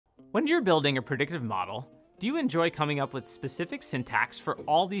When you're building a predictive model, do you enjoy coming up with specific syntax for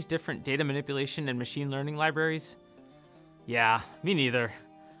all these different data manipulation and machine learning libraries? Yeah, me neither.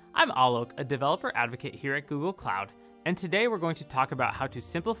 I'm Alok, a developer advocate here at Google Cloud, and today we're going to talk about how to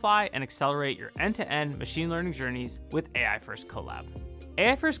simplify and accelerate your end-to-end machine learning journeys with AI-First Colab.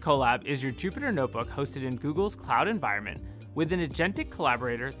 AI-First Colab is your Jupyter notebook hosted in Google's cloud environment with an agentic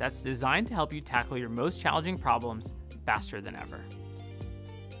collaborator that's designed to help you tackle your most challenging problems faster than ever.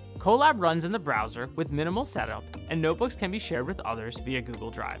 Colab runs in the browser with minimal setup, and notebooks can be shared with others via Google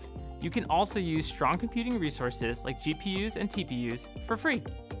Drive. You can also use strong computing resources like GPUs and TPUs for free.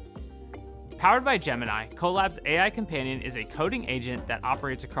 Powered by Gemini, Colab's AI companion is a coding agent that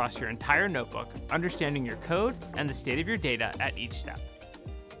operates across your entire notebook, understanding your code and the state of your data at each step.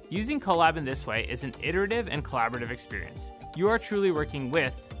 Using Colab in this way is an iterative and collaborative experience. You are truly working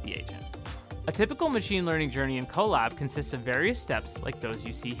with the agent. A typical machine learning journey in Colab consists of various steps like those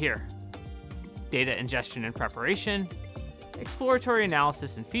you see here: data ingestion and preparation, exploratory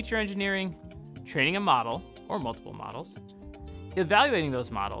analysis and feature engineering, training a model or multiple models, evaluating those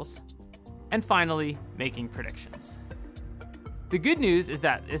models, and finally, making predictions. The good news is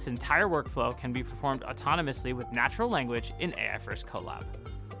that this entire workflow can be performed autonomously with natural language in AI-First Colab.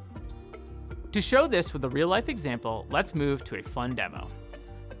 To show this with a real-life example, let's move to a fun demo.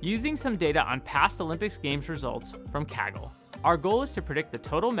 Using some data on past Olympics Games results from Kaggle, our goal is to predict the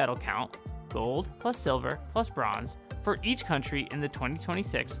total medal count, gold plus silver plus bronze, for each country in the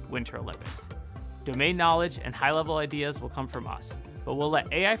 2026 Winter Olympics. Domain knowledge and high-level ideas will come from us, but we'll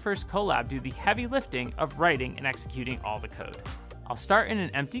let AI-First Colab do the heavy lifting of writing and executing all the code. I'll start in an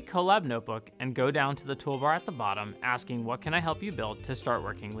empty Colab notebook and go down to the toolbar at the bottom asking what can I help you build to start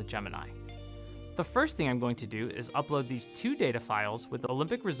working with Gemini. The first thing I'm going to do is upload these two data files with the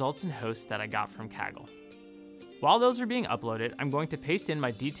Olympic results and hosts that I got from Kaggle. While those are being uploaded, I'm going to paste in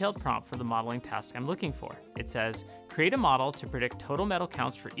my detailed prompt for the modeling task I'm looking for. It says, create a model to predict total medal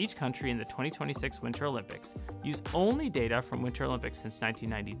counts for each country in the 2026 Winter Olympics. Use only data from Winter Olympics since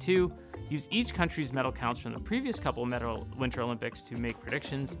 1992. Use each country's medal counts from the previous couple Winter Olympics to make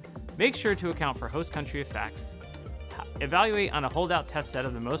predictions. Make sure to account for host country effects. Evaluate on a holdout test set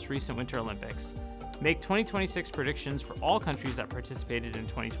of the most recent Winter Olympics. Make 2026 predictions for all countries that participated in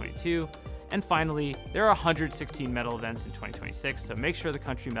 2022. And finally, there are 116 medal events in 2026, so make sure the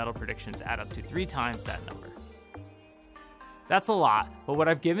country medal predictions add up to 3 times that number. That's a lot, but what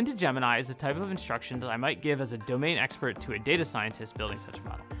I've given to Gemini is the type of instruction that I might give as a domain expert to a data scientist building such a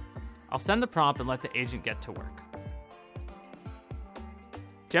model. I'll send the prompt and let the agent get to work.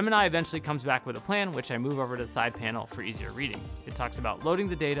 Gemini eventually comes back with a plan, which I move over to the side panel for easier reading. It talks about loading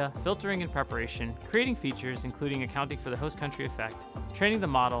the data, filtering and preparation, creating features, including accounting for the host country effect, training the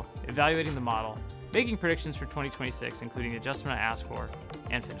model, evaluating the model, making predictions for 2026, including the adjustment I asked for,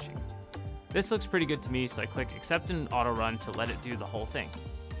 and finishing. This looks pretty good to me, so I click Accept and Auto Run to let it do the whole thing.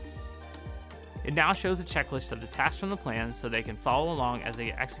 It now shows a checklist of the tasks from the plan so they can follow along as they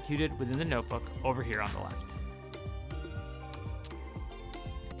get executed within the notebook over here on the left.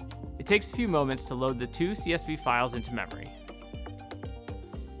 It takes a few moments to load the 2 CSV files into memory.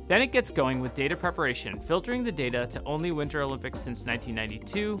 Then it gets going with data preparation, filtering the data to only Winter Olympics since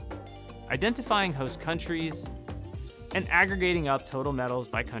 1992, identifying host countries, and aggregating up total medals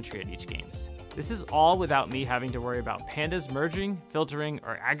by country at each games. This is all without me having to worry about pandas merging, filtering,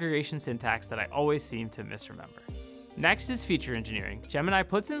 or aggregation syntax that I always seem to misremember. Next is feature engineering. Gemini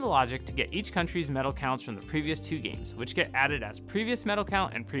puts in the logic to get each country's medal counts from the previous 2 games, which get added as previous medal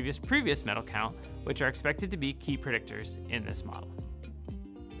count and previous medal count, which are expected to be key predictors in this model.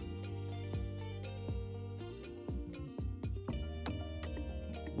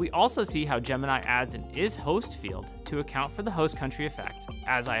 We also see how Gemini adds an isHost field to account for the host country effect,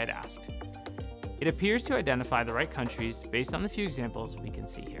 as I had asked. It appears to identify the right countries based on the few examples we can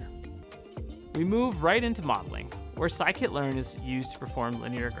see here. We move right into modeling, where scikit-learn is used to perform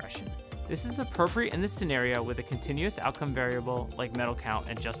linear regression. This is appropriate in this scenario with a continuous outcome variable like medal count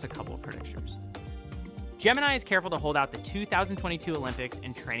and just a couple of predictors. Gemini is careful to hold out the 2022 Olympics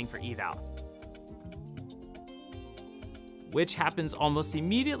in training for eval, which happens almost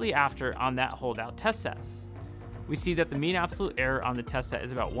immediately after on that holdout test set. We see that the mean absolute error on the test set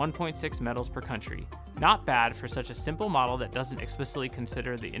is about 1.6 medals per country. Not bad for such a simple model that doesn't explicitly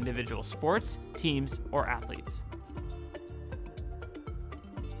consider the individual sports, teams, or athletes.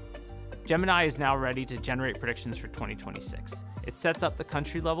 Gemini is now ready to generate predictions for 2026. It sets up the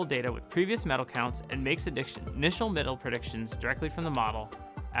country-level data with previous medal counts and makes initial medal predictions directly from the model,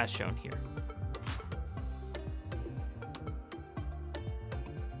 as shown here.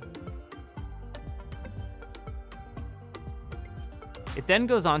 It then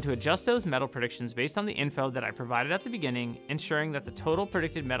goes on to adjust those metal predictions based on the info that I provided at the beginning, ensuring that the total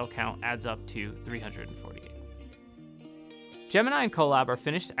predicted metal count adds up to 348. Gemini and Colab are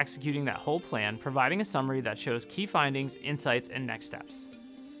finished executing that whole plan, providing a summary that shows key findings, insights, and next steps.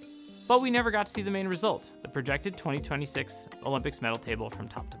 But we never got to see the main result, the projected 2026 Olympics medal table from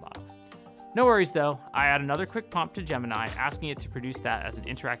top to bottom. No worries though, I add another quick prompt to Gemini asking it to produce that as an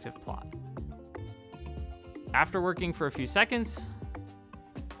interactive plot. After working for a few seconds,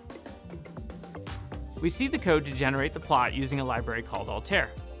 we see the code to generate the plot using a library called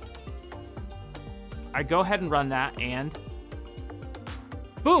Altair. I go ahead and run that and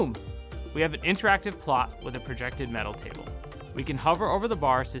boom! We have an interactive plot with a projected medal table. We can hover over the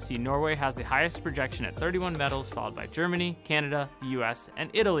bars to see Norway has the highest projection at 31 medals, followed by Germany, Canada, the US, and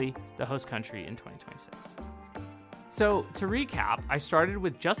Italy, the host country in 2026. So to recap, I started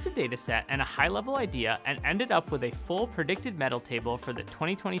with just a data set and a high-level idea and ended up with a full predicted medal table for the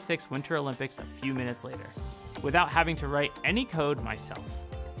 2026 Winter Olympics a few minutes later, without having to write any code myself.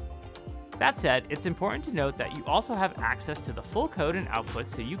 That said, it's important to note that you also have access to the full code and output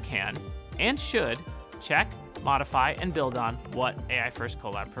so you can, and should, check, modify, and build on what AI-First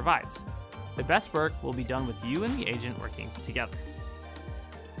Colab provides. The best work will be done with you and the agent working together.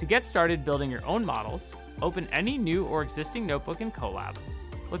 To get started building your own models, open any new or existing notebook in Colab,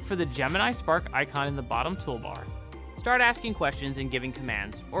 look for the Gemini Spark icon in the bottom toolbar, Start asking questions and giving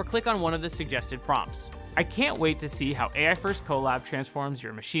commands, or click on one of the suggested prompts. I can't wait to see how AI-First Colab transforms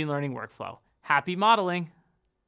your machine learning workflow. Happy modeling!